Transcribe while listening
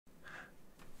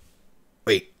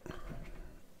Wait.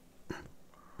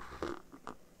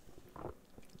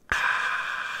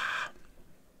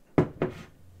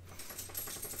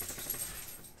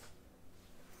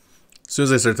 As soon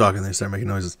as I start talking, they start making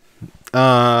noises.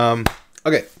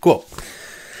 Okay, cool.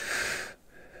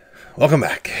 Welcome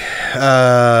back.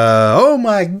 Oh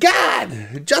my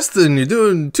God, Justin, you're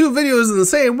doing 2 videos in the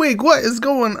same week. What is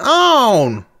going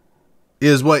on?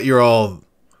 Is what you're all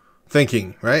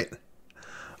thinking, right?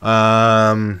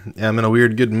 Yeah, I'm in a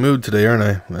weird good mood today, aren't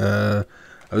I?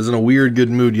 I was in a weird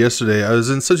good mood yesterday. I was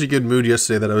in such a good mood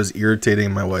yesterday that I was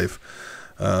irritating my wife.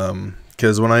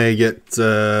 Because when I get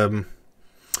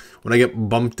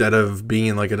bumped out of being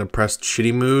in like a depressed,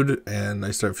 shitty mood and I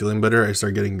start feeling better, I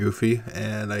start getting goofy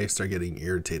and I start getting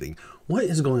irritating. What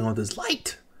is going on with this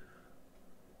light?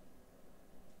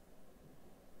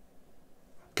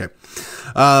 Okay.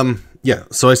 Yeah,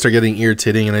 so I start getting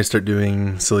irritating and I start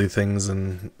doing silly things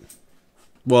and,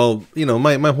 well, you know,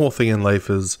 my whole thing in life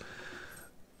is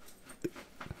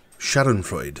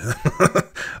Schadenfreude.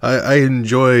 I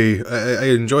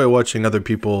enjoy watching other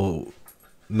people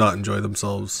not enjoy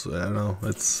themselves. I don't know.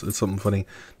 It's something funny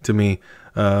to me.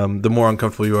 The more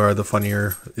uncomfortable you are, the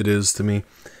funnier it is to me.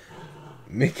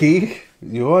 Mickey,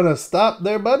 you want to stop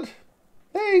there, bud?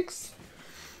 Thanks.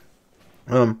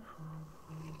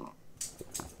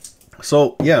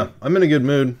 So yeah, I'm in a good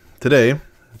mood today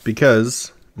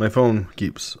because my phone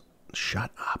keeps shut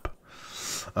up.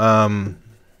 I'm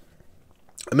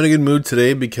in a good mood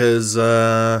today because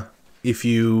if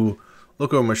you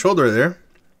look over my shoulder there,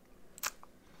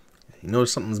 you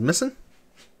notice something's missing?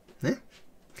 Yeah.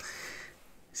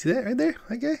 See that right there?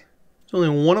 That guy? There's only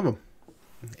one of them.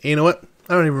 And you know what?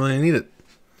 I don't even really need it.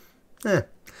 Yeah.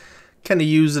 Kind of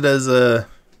use it as a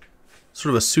sort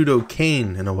of a pseudo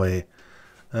cane in a way.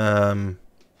 I don't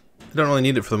really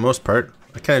need it for the most part.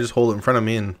 I kind of just hold it in front of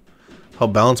me and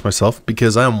help balance myself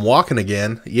because I am walking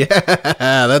again. Yeah,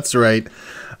 that's right.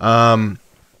 I mean,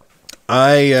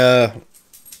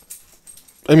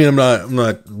 I'm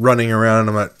not running around.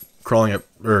 I'm not crawling up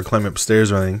or climbing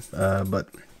upstairs or anything. But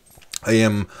I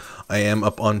am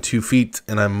up on 2 feet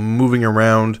and I'm moving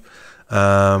around.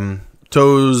 My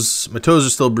toes are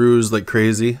still bruised like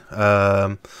crazy.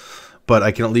 But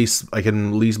I can at least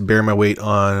bear my weight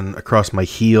on across my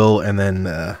heel and then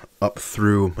up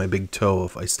through my big toe.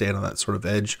 If I stand on that sort of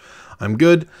edge, I'm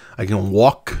good. I can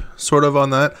walk sort of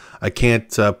on that. I can't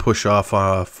push off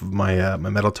my my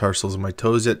metatarsals and my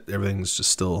toes yet. Everything's just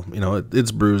still, you know,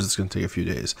 it's bruised. It's going to take a few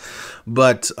days.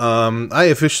 But I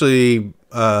officially,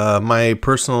 my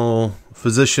personal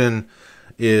physician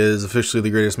is officially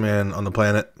the greatest man on the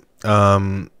planet.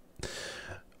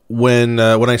 When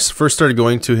I first started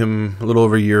going to him a little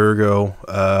over a year ago,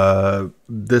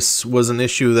 this was an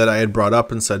issue that I had brought up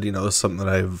and said, you know, this is something that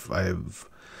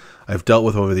I've dealt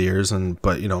with over the years,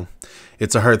 but you know,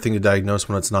 it's a hard thing to diagnose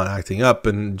when it's not acting up,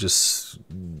 and just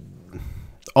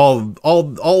all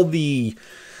the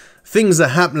things that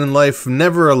happen in life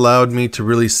never allowed me to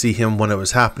really see him when it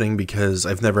was happening because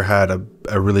I've never had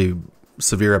a really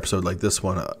severe episode like this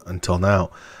one until now.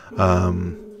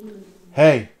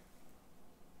 Hey.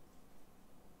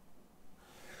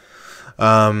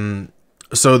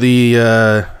 So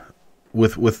the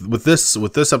with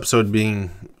this episode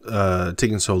being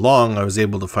taking so long, I was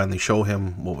able to finally show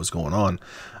him what was going on.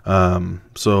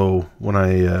 So when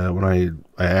I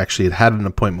actually had an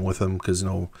appointment with him because, you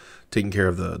know, taking care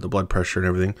of the blood pressure and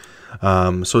everything.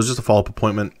 So it was just a follow-up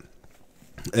appointment.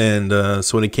 And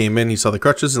so when he came in, he saw the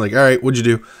crutches and like, all right, what'd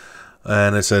you do?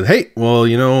 And I said, hey, well,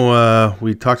 you know,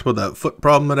 we talked about that foot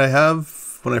problem that I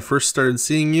have when I first started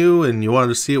seeing you, and you wanted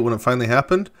to see it when it finally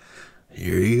happened.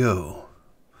 Here you go.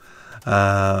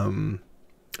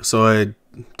 So I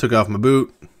took off my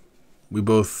boot. We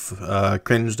both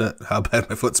cringed at how bad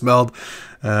my foot smelled.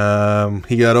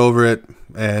 He got over it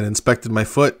and inspected my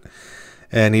foot.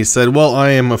 And he said, well,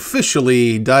 I am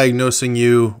officially diagnosing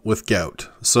you with gout.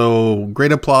 So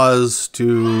great applause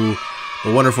to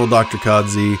the wonderful Dr.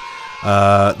 Kadzi.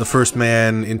 The first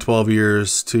man in 12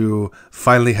 years to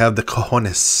finally have the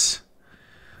cojones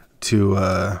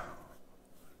to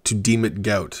deem it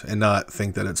gout and not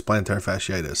think that it's plantar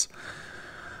fasciitis.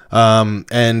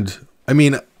 And I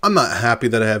mean, I'm not happy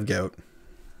that I have gout.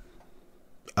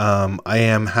 I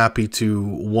am happy to,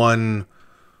 one,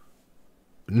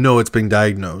 know it's been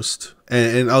diagnosed,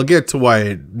 and I'll get to why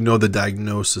I know the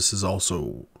diagnosis is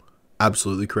also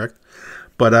absolutely correct.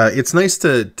 But it's nice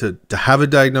to have a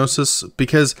diagnosis,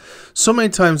 because so many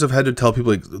times I've had to tell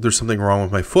people like there's something wrong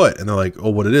with my foot, and they're like, "Oh,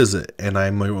 what is it?" And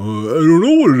I'm like, "I don't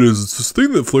know what it is. It's this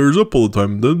thing that flares up all the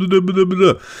time." Da, da, da, da,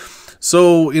 da, da.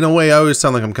 So in a way, I always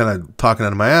sound like I'm kind of talking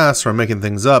out of my ass or I'm making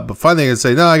things up. But finally, I can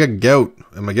say, no, I got gout,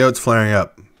 and my gout's flaring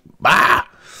up. Bah!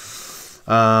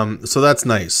 So that's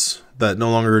nice. That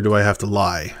no longer do I have to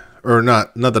lie, or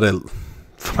not. Not that I,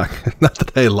 not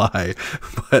that I lie,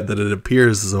 but that it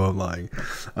appears as though I'm lying.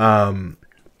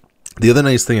 The other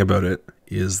nice thing about it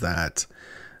is that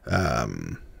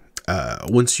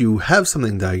once you have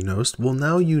something diagnosed, well,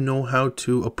 now you know how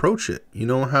to approach it. You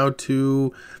know how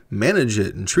to manage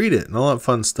it and treat it and all that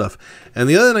fun stuff. And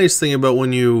the other nice thing about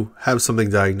when you have something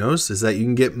diagnosed is that you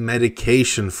can get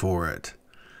medication for it.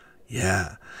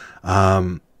 Yeah.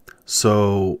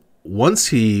 So once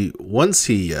he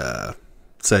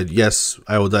said, yes,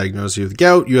 I will diagnose you with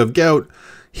gout. You have gout.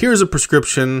 Here's a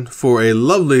prescription for a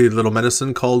lovely little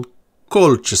medicine called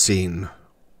colchicine.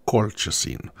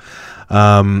 Colchicine.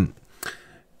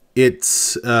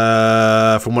 It's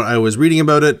from what I was reading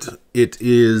about it, it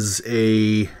is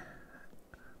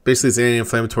basically it's an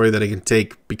anti-inflammatory that I can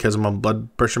take because I'm on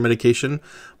blood pressure medication.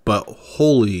 But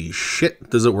holy shit,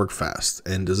 does it work fast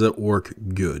and does it work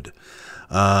good?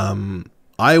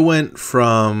 I went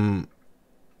from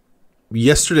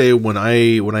yesterday when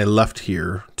I left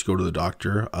here to go to the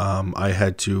doctor. I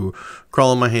had to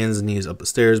crawl on my hands and knees up the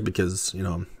stairs because, you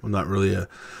know, I'm not really a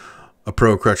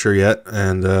pro crutcher yet,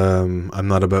 and I'm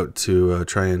not about to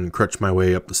try and crutch my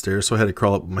way up the stairs, so I had to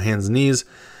crawl up with my hands and knees.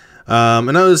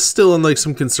 And I was still in like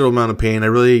some considerable amount of pain. I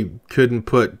really couldn't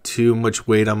put too much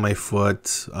weight on my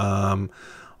foot. I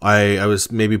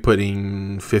was maybe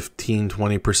putting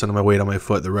 15-20% of my weight on my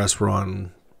foot. The rest were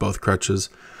on both crutches.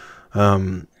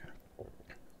 So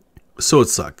it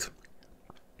sucked.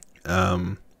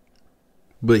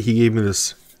 But he gave me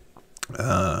this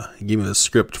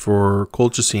script for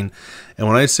colchicine, and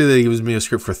when I say that he gives me a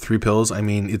script for 3 pills, I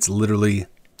mean it's literally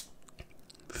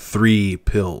 3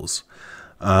 pills.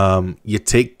 You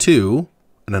take 2,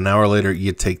 and an hour later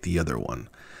you take the other one.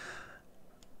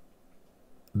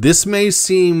 This may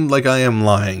seem like I am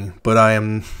lying, but I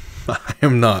am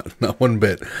not one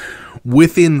bit.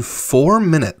 Within 4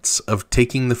 minutes of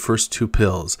taking the first 2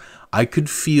 pills, I could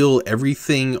feel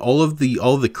everything, all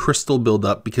the crystal build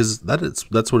up, because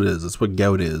that's what it is. That's what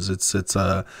gout is. It's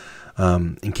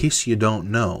in case you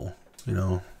don't know, you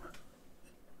know,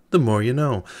 the more you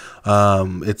know.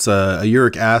 It's a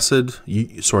uric acid.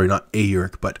 Sorry, not a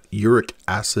uric, but uric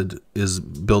acid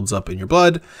builds up in your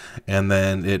blood, and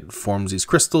then it forms these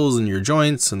crystals in your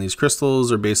joints, and these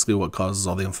crystals are basically what causes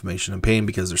all the inflammation and pain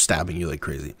because they're stabbing you like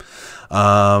crazy.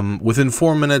 Within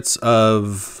 4 minutes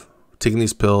of taking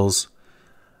these pills,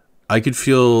 I could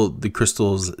feel the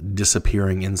crystals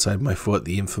disappearing inside my foot,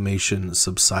 the inflammation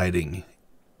subsiding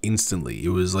instantly. It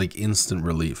was like instant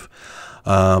relief.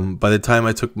 By the time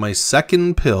I took my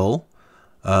second pill,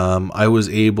 I was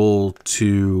able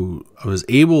to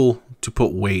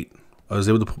put weight. I was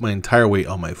able to put my entire weight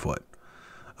on my foot.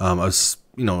 I was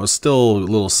still a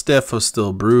little stiff. I was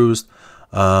still bruised.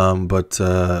 But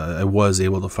I was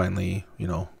able to finally, be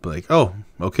like, oh,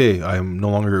 okay, I'm no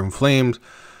longer inflamed.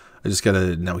 I just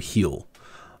gotta now heal.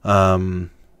 Now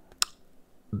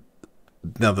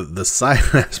the side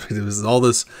aspect was all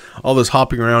this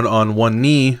hopping around on one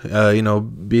knee.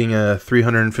 Being a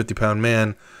 350-pound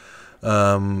man,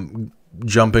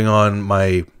 jumping on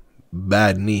my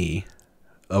bad knee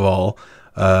of all.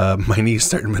 My knee's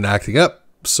starting to acting up.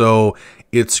 So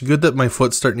it's good that my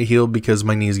foot's starting to heal because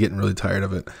my knee's getting really tired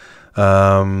of it.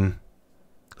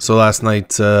 So last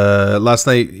night, it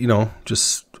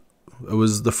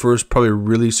was the first probably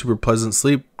really super pleasant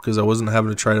sleep because I wasn't having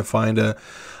to try to find a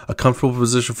comfortable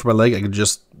position for my leg. I could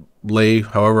just lay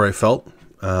however I felt,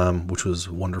 which was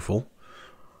wonderful.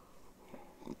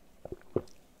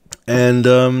 And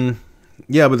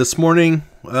but this morning,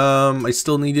 I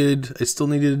still needed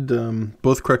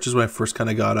both crutches when I first kind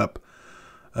of got up.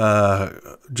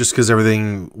 Just because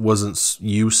everything wasn't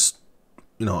used.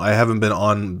 I haven't been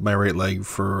on my right leg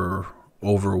for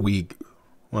over a week.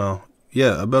 Well,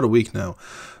 yeah, about a week now.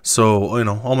 So,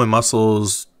 all my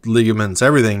muscles, ligaments,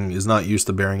 everything is not used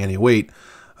to bearing any weight.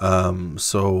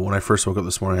 So when I first woke up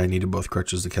this morning, I needed both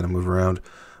crutches to kind of move around.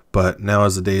 But now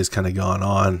as the day has kind of gone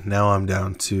on, now I'm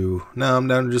down to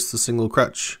just a single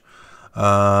crutch.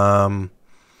 I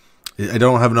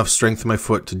don't have enough strength in my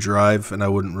foot to drive, and I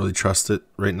wouldn't really trust it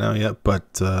right now yet.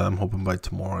 But I'm hoping by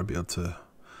tomorrow I'll be able to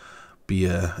be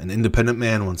an independent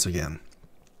man once again.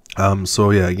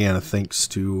 So yeah, again, thanks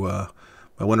to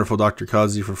my wonderful Dr.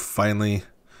 Kazi for finally,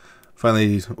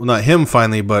 well, not him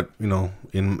finally, but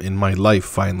in my life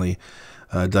finally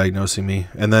diagnosing me.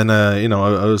 And then I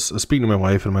was speaking to my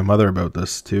wife and my mother about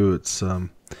this too. It's about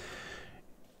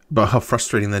how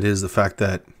frustrating that is, the fact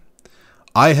that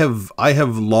I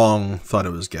have long thought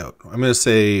it was gout. I'm going to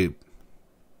say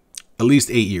at least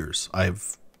 8 years.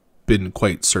 I've been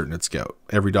quite certain it's gout.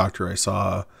 Every doctor I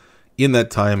saw in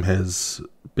that time has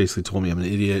basically told me I'm an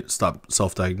idiot. Stop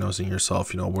self-diagnosing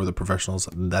yourself. We're the professionals.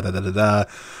 Da da da da da.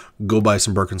 Go buy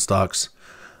some Birkenstocks.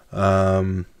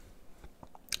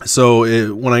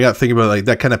 So when I got thinking about it, like,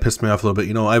 that kind of pissed me off a little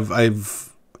bit. I've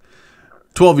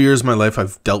 12 years of my life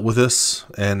I've dealt with this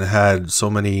and had so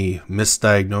many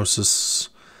misdiagnoses,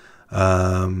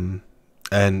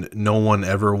 and no one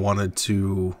ever wanted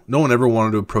to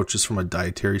approach this from a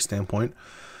dietary standpoint.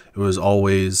 It was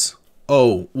always,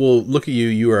 oh, well, look at you,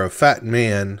 you are a fat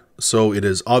man, so it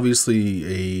is obviously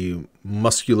a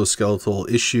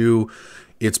musculoskeletal issue.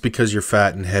 It's because you're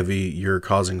fat and heavy, you're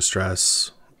causing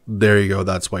stress. There you go,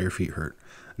 that's why your feet hurt.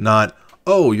 Not,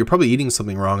 oh, you're probably eating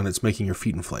something wrong and it's making your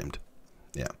feet inflamed.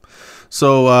 Yeah.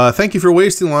 So thank you for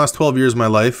wasting the last 12 years of my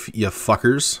life, you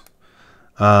fuckers.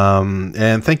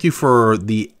 And thank you for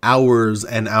the hours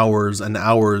and hours and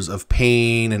hours of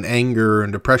pain and anger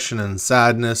and depression and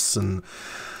sadness and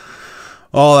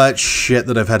all that shit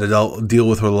that I've had to deal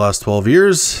with over the last 12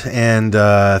 years. And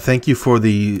thank you for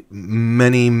the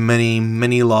many, many,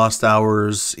 many lost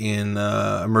hours in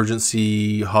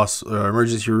emergency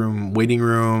room, waiting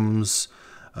rooms,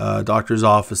 doctor's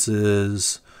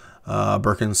offices,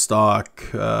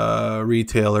 Birkenstock,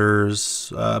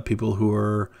 retailers, people who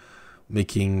are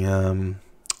making,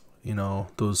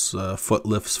 those foot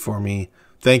lifts for me.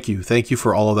 Thank you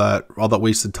for all of that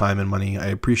wasted time and money. I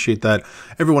appreciate that.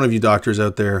 Every one of you doctors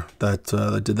out there that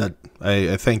did that,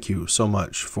 I thank you so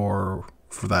much for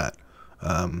that.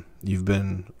 You've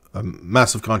been a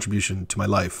massive contribution to my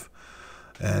life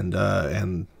and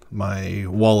my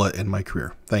wallet and my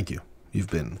career. Thank you.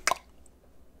 You've been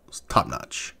top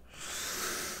notch.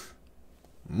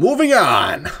 Moving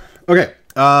on. Okay.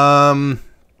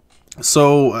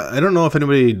 So I don't know if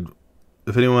anyone.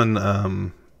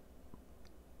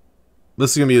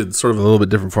 This is going to be sort of a little bit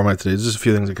different format today. There's just a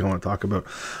few things I kind of want to talk about.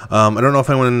 I don't know if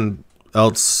anyone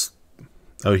else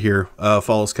out here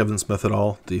follows Kevin Smith at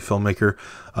all, the filmmaker.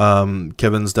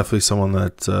 Kevin's definitely someone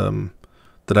that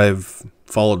I've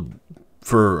followed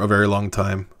for a very long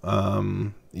time.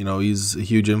 He's a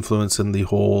huge influence in the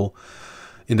whole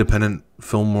independent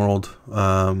film world.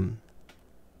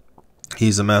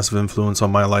 He's a massive influence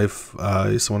on my life.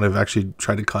 He's someone I've actually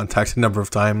tried to contact a number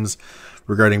of times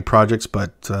regarding projects,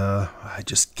 but I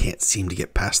just can't seem to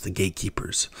get past the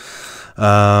gatekeepers.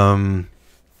 But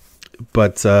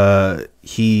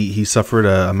he suffered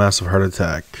a massive heart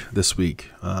attack this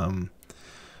week, and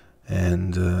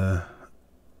it's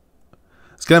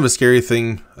kind of a scary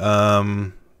thing.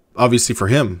 Obviously for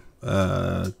him,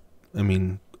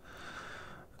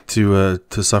 to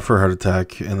suffer a heart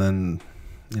attack and then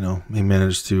he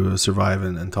managed to survive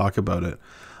and talk about it.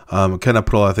 Kind of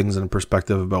put a lot of things in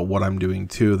perspective about what I'm doing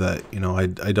too. That I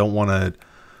don't want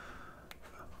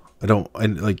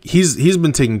to. He's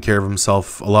been taking care of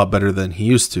himself a lot better than he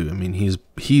used to.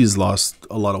 He's lost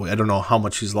a lot of weight. I don't know how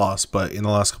much he's lost, but in the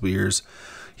last couple of years,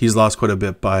 he's lost quite a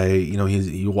bit by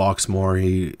he walks more.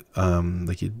 He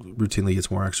routinely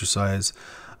gets more exercise.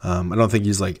 I don't think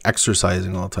he's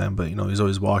exercising all the time, but he's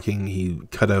always walking. He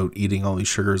cut out eating all these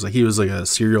sugars. He was a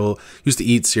cereal. He used to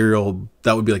eat cereal.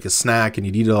 That would be a snack, and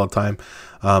he'd eat it all the time.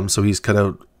 So he's cut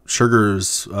out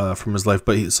sugars from his life.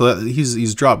 But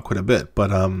he's dropped quite a bit.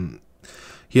 But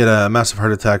he had a massive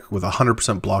heart attack with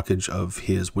 100% blockage of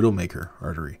his widowmaker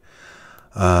artery.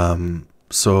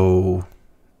 So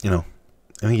I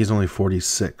think he's only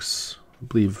 46. I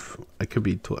believe I could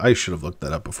be. I should have looked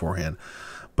that up beforehand.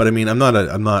 But I'm not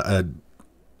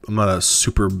a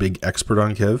super big expert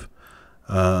on Kev.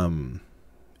 I'm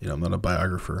not a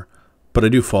biographer, but I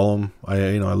do follow him.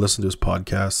 I listen to his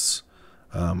podcasts.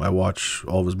 I watch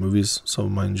all of his movies. Some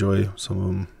of them I enjoy, some of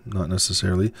them not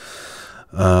necessarily.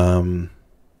 Let's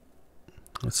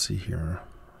see here.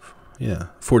 Yeah,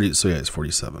 40. So yeah, he's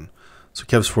 47. So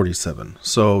Kev's 47.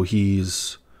 So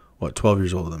he's 12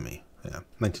 years older than me. Yeah,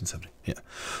 1970. Yeah.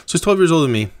 So he's 12 years older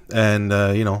than me, and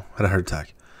had a heart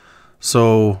attack.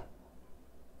 So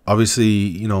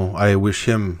obviously, I wish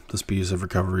him the speediest of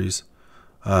recoveries.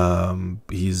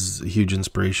 He's a huge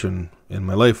inspiration in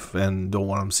my life, and don't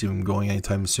want to see him going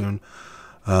anytime soon.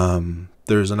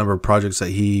 There's a number of projects that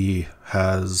he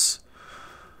has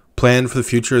planned for the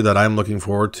future that I'm looking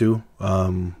forward to.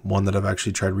 One that I've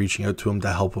actually tried reaching out to him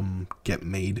to help him get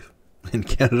made in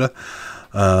Canada.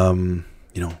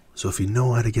 So if you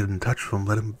know how to get in touch with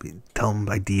him, tell him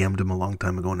I DM'd him a long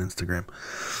time ago on Instagram.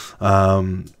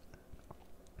 I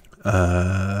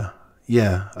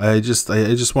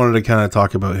just wanted to kind of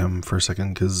talk about him for a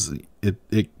second, because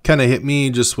it kind of hit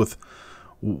me just with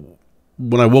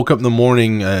when I woke up in the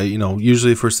morning,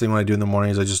 usually the first thing when I do in the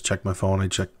morning is I just check my phone. I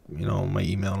check, my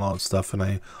email and all that stuff,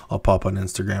 and I'll pop on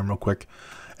Instagram real quick.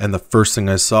 And the first thing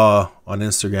I saw on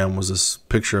Instagram was this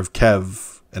picture of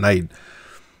Kev, and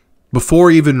before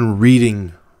even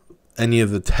reading any of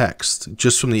the text,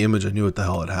 just from the image, I knew what the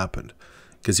hell had happened,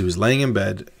 because he was laying in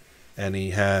bed, and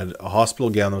he had a hospital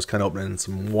gown that was kind of open and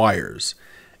some wires,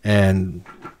 and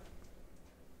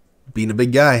being a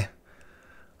big guy,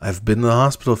 I've been to the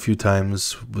hospital a few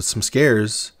times with some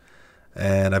scares,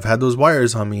 and I've had those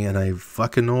wires on me, and I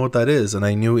fucking know what that is. And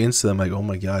I knew instantly, I'm like, oh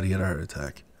my God, he had a heart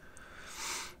attack.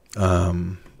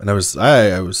 And I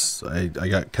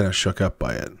got kind of shook up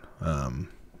by it,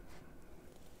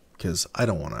 because I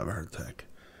don't want to have a heart attack.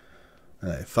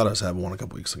 And I thought I was having one a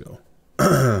couple weeks ago.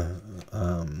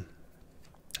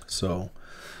 So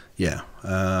yeah,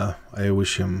 I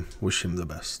wish him the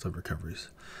best of recoveries.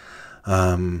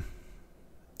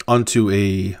 Onto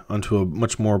a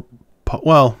much more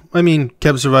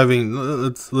Kev surviving.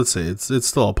 Let's say it's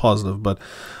still all positive, but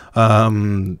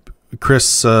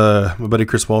Chris, my buddy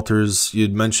Chris Walters,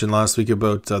 you'd mentioned last week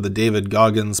about the David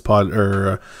Goggins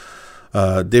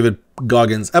David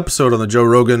Goggins episode on the Joe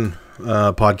Rogan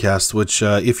podcast. Which,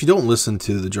 if you don't listen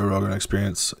to the Joe Rogan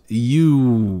Experience,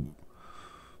 you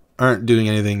aren't doing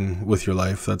anything with your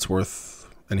life that's worth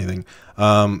anything.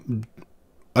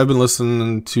 I've been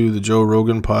listening to the Joe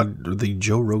Rogan the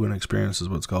Joe Rogan Experience is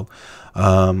what it's called.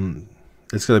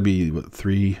 It's got to be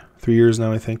 3 years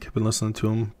now, I think. I've been listening to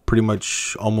him pretty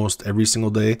much almost every single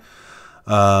day.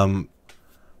 For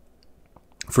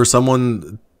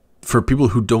people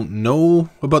who don't know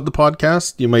about the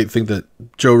podcast, you might think that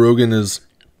Joe Rogan is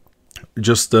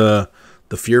just the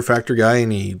Fear Factor guy,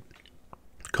 and he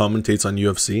commentates on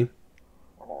UFC.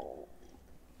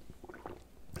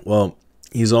 Well,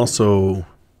 he's also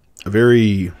a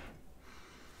very,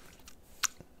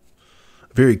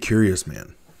 very curious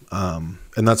man.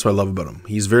 And that's what I love about him.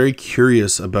 He's very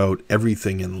curious about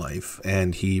everything in life,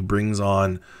 and he brings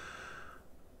on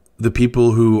the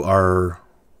people who are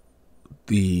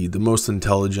the most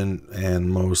intelligent and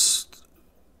most,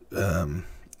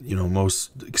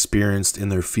 most experienced in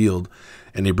their field,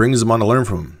 and he brings them on to learn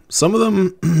from them. Some of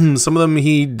them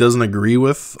he doesn't agree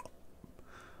with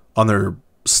on their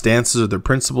stances or their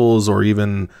principles, or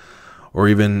even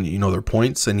their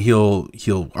points, and he'll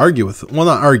argue with, well,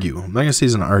 not argue, I'm not gonna say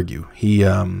he's gonna argue,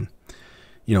 he'll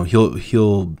do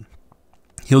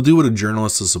what a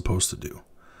journalist is supposed to do,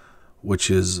 which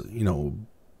is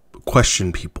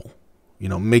question people,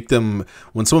 make them,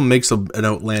 when someone makes an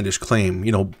outlandish claim,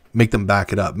 make them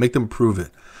back it up, make them prove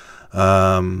it.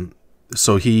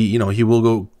 So he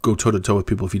will go toe to toe with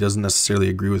people if he doesn't necessarily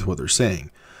agree with what they're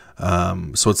saying.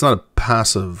 So it's not a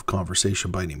passive conversation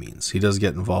by any means. He does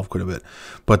get involved quite a bit,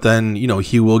 but then,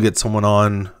 he will get someone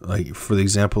on, like, for the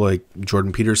example, like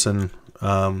Jordan Peterson,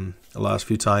 the last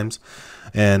few times,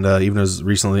 and even as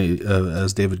recently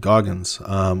as David Goggins,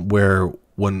 where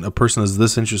when a person is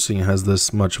this interesting and has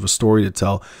this much of a story to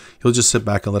tell, he'll just sit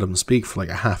back and let him speak for like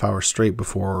a half hour straight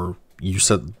before you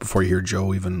hear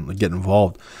Joe even get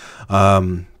involved.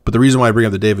 But the reason why I bring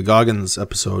up the David Goggins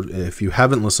episode, if you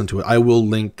haven't listened to it, I will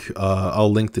link.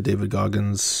 I'll link the David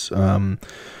Goggins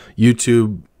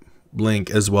YouTube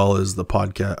link, as well as the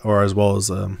podcast, or as well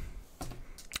as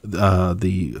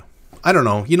the. I don't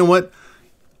know. You know what?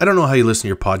 I don't know how you listen to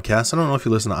your podcast. I don't know if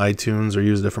you listen to iTunes or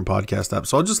use a different podcast app.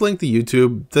 So I'll just link the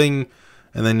YouTube thing,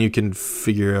 and then you can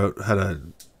figure out how to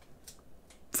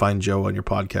find Joe on your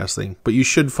podcast thing. But you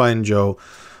should find Joe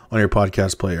on your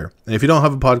podcast player. And if you don't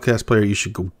have a podcast player, you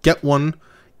should go get one,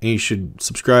 and you should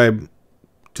subscribe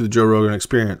to the Joe Rogan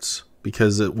Experience,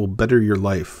 because it will better your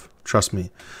life. Trust me.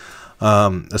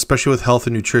 Especially with health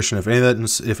and nutrition. If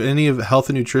any of health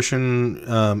and nutrition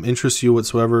interests you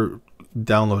whatsoever,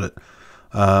 download it.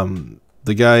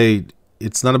 The guy,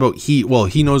 it's not about he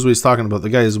knows what he's talking about. The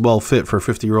guy is well fit for a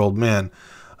 50-year-old man.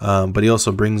 But he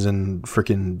also brings in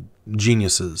freaking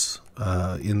geniuses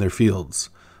in their fields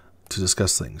to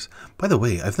discuss things. By the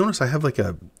way, I've noticed I have like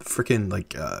a freaking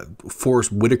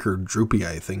Forrest Whitaker droopy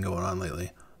eye thing going on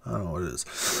lately. I don't know what it is.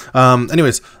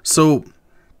 Anyways, so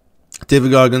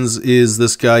David Goggins is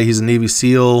this guy. He's a Navy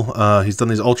SEAL. He's done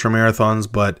these ultra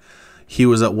marathons, but he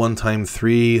was at one time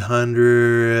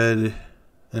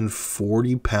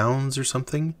 340 pounds or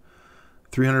something.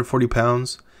 340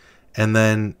 pounds. And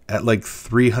then at like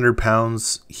 300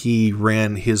 pounds, he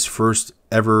ran his first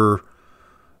ever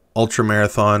ultra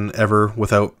marathon ever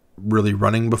without really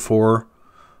running before.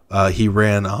 He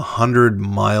ran 101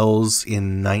 miles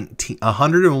in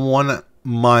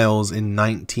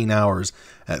 19 hours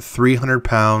at 300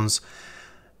 pounds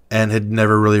and had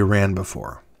never really ran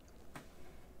before.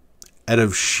 out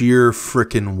of sheer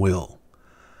frickin' will.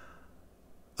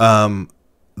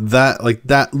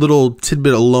 That little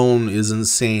tidbit alone is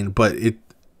insane, but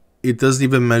it doesn't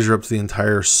even measure up to the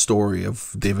entire story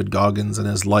of David Goggins and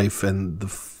his life and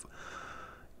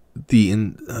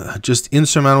just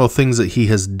insurmountable things that he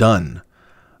has done.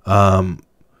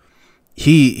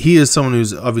 He is someone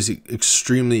who's obviously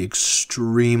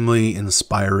extremely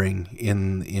inspiring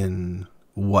in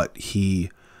what he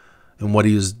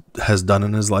has done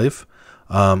in his life.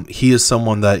 He is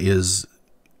someone that is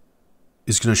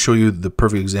going to show you the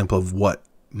perfect example of what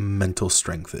mental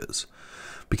strength is,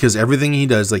 because everything he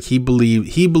does, like he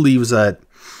believes that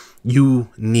you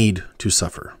need to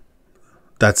suffer.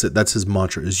 That's it. That's his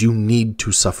mantra, is you need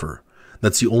to suffer.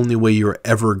 That's the only way you're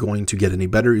ever going to get any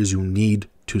better, is you need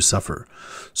to suffer.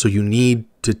 So you need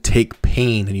to take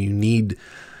pain, and you need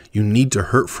to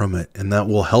hurt from it, and that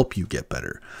will help you get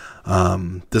better.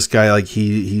 This guy, like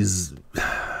he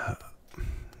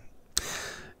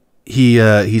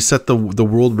set the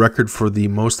world record for the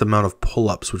most amount of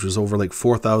pull-ups, which was over like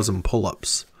 4,000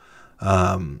 pull-ups.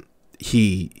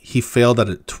 He failed at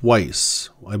it twice.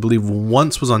 I believe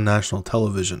once was on national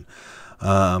television.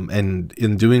 And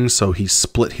in doing so, he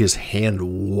split his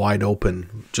hand wide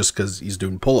open just because he's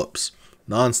doing pull-ups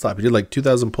nonstop. He did like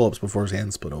 2,000 pull-ups before his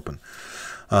hand split open.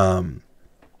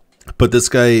 But this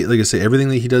guy, like I say, everything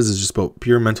that he does is just about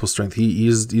pure mental strength.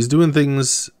 He's doing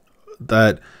things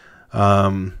that,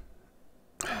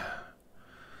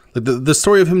 like the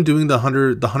story of him doing the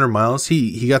 100 miles.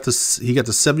 He got to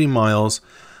 70 miles.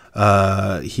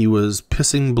 He was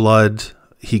pissing blood.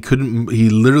 He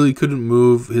literally couldn't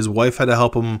move. His wife had to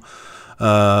help him.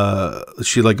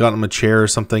 She like got him a chair or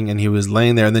something, and he was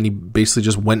laying there, and then he basically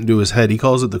just went into his head. He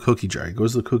calls it the cookie jar. He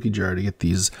goes to the cookie jar to get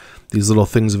these little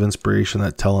things of inspiration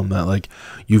that tell him that like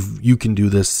you can do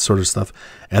this sort of stuff.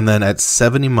 And then at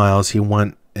 70 miles, he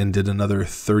went and did another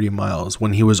 30 miles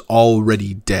when he was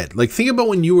already dead. Like, think about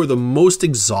when you were the most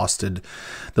exhausted,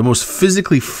 the most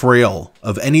physically frail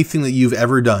of anything that you've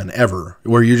ever done, ever,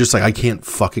 where you're just like, I can't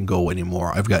fucking go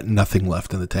anymore. I've got nothing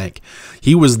left in the tank.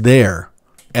 He was there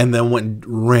and then went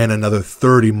and ran another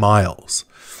 30 miles.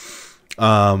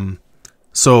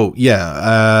 So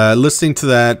yeah, listening to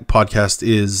that podcast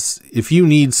is, if you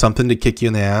need something to kick you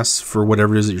in the ass for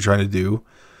whatever it is that you're trying to do,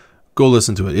 go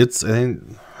listen to it. It's, I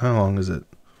think, how long is it?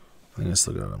 I just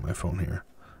look it up on my phone here,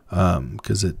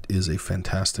 because it is a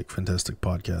fantastic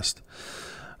podcast.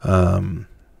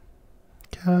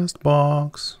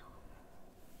 Castbox.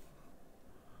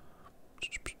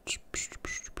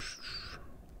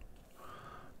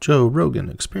 Joe Rogan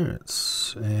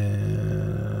Experience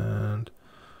and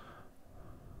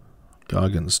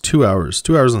Goggins, 2 hours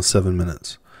and 7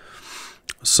 minutes.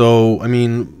 So, I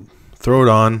mean, throw it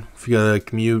on if you got to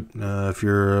commute. If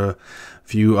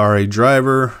you are a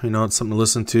driver, you know, it's something to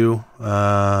listen to.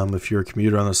 If you're a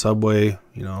commuter on the subway,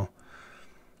 you know,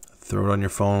 throw it on your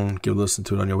phone, listen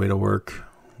to it on your way to work,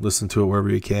 listen to it wherever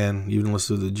you can, even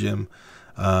listen to the gym.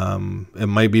 It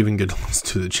might be even good to listen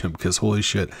to the gym, because holy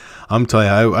shit, I'm telling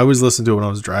you, I was listening to it when I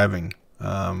was driving.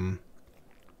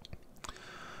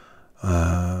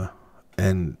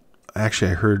 And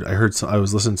actually I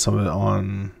was listening to some of it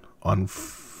on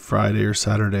Friday or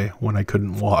Saturday when I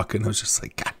couldn't walk, and I was just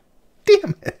like, God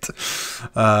damn it.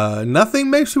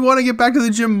 Nothing makes me want to get back to the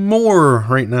gym more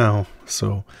right now.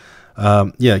 So,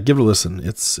 yeah, give it a listen.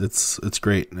 It's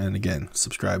great. And again,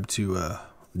 subscribe to,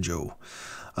 Joe.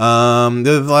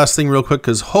 The last thing real quick,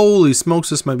 because holy smokes,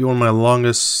 this might be one of my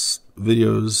longest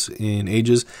videos in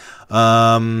ages.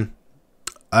 I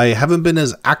haven't been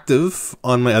as active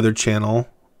on my other channel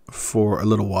for a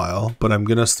little while, but I'm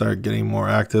going to start getting more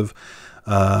active.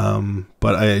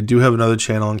 But I do have another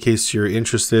channel in case you're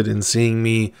interested in seeing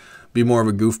me be more of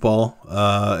a goofball,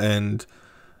 and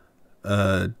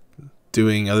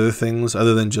doing other things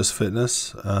other than just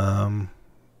fitness.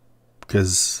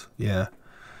 Because, yeah,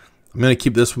 I'm going to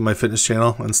keep this with my fitness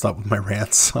channel and stop with my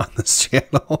rants on this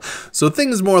channel. So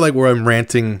things more like where I'm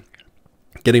ranting,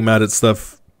 getting mad at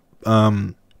stuff,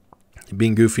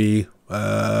 being goofy,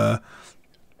 who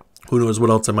knows what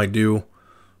else I might do.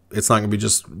 It's not going to be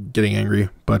just getting angry,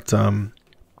 but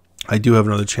I do have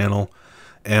another channel,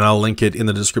 and I'll link it in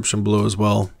the description below as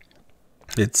well.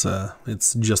 It's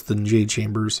Justin J.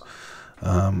 Chambers.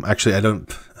 Actually, I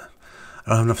don't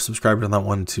have enough subscribers on that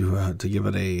one to give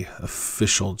it a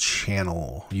official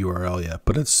channel URL yet,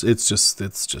 but it's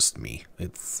just me.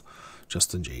 It's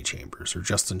Justin J. Chambers, or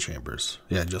Justin Chambers.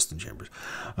 Yeah, Justin Chambers.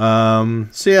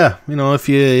 So yeah, you know, if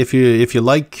you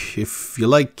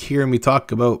like hearing me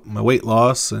talk about my weight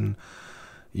loss, and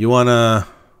you want to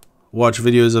watch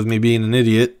videos of me being an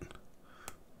idiot,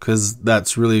 because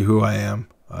that's really who I am.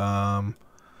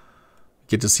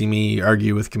 Get to see me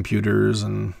argue with computers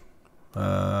and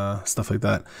stuff like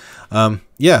that.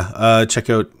 Check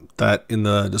out that in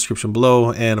the description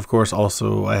below. And of course,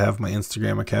 also I have my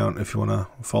Instagram account if you want to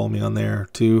follow me on there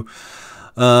too.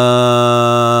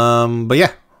 But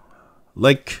yeah,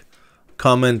 like,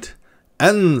 comment,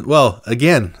 and well,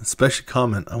 again, especially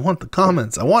comment. I want the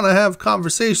comments. I want to have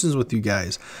conversations with you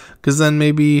guys, because then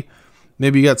maybe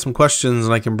you got some questions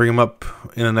and I can bring them up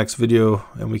in the next video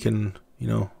and we can,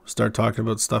 start talking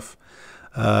about stuff.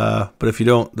 But if you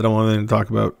don't, then I don't want anything to talk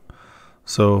about.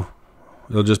 So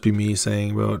it'll just be me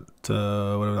saying about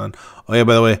what I've done. Oh yeah,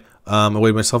 by the way, I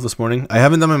weighed myself this morning. I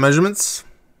haven't done my measurements,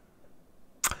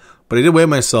 but I did weigh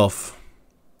myself.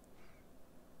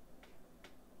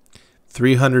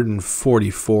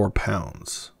 344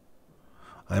 pounds.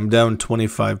 I'm down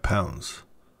 25 pounds.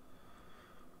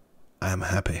 I am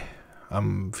happy.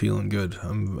 I'm feeling good.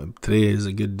 Today is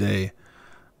a good day.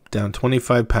 Down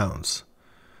 25 pounds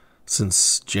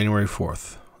since January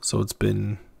 4th. So it's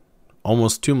been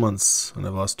almost 2 months and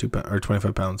I've lost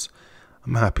 25 pounds.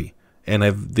 I'm happy. And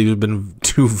these have been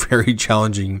 2 very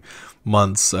challenging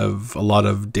months of a lot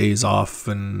of days off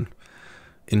and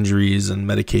injuries and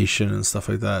medication and stuff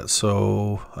like that.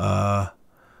 So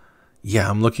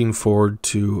I'm looking forward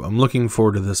to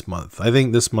this month. I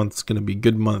think this month's gonna be a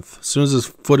good month. As soon as this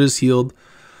foot is healed,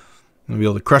 I'm gonna be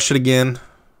able to crush it again.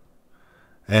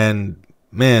 And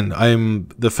man,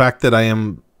 the fact that I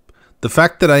am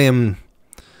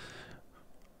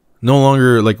no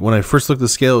longer, like, when I first looked at the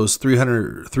scale, it was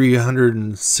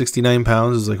 369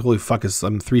 pounds. It was like, holy fuck,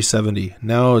 I'm 370.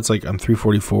 Now it's like I'm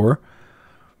 344.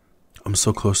 I'm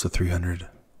so close to 300.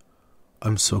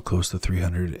 I'm so close to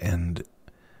 300, and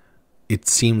it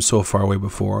seemed so far away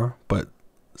before, but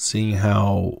seeing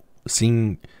it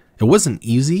wasn't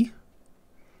easy.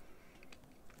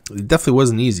 It definitely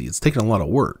wasn't easy. It's taken a lot of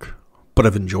work, but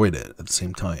I've enjoyed it at the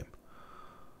same time.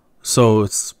 So I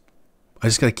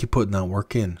just got to keep putting that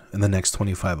work in, and the next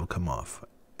 25 will come off.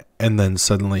 And then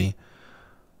suddenly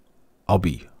I'll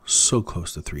be so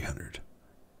close to 300.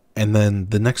 And then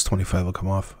the next 25 will come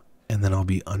off, and then I'll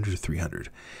be under 300.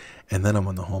 And then I'm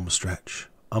on the home stretch.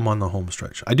 I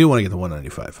do want to get to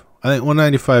 195. I think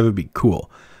 195 would be cool.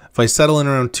 If I settle in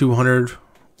around 200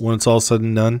 when it's all said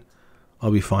and done,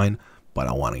 I'll be fine. But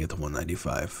I want to get to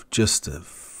 195 just to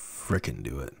frickin'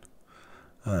 do it.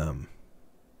 But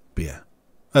yeah,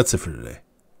 that's it for today.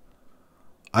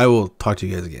 I will talk to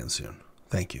you guys again soon.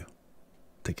 Thank you.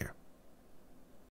 Take care.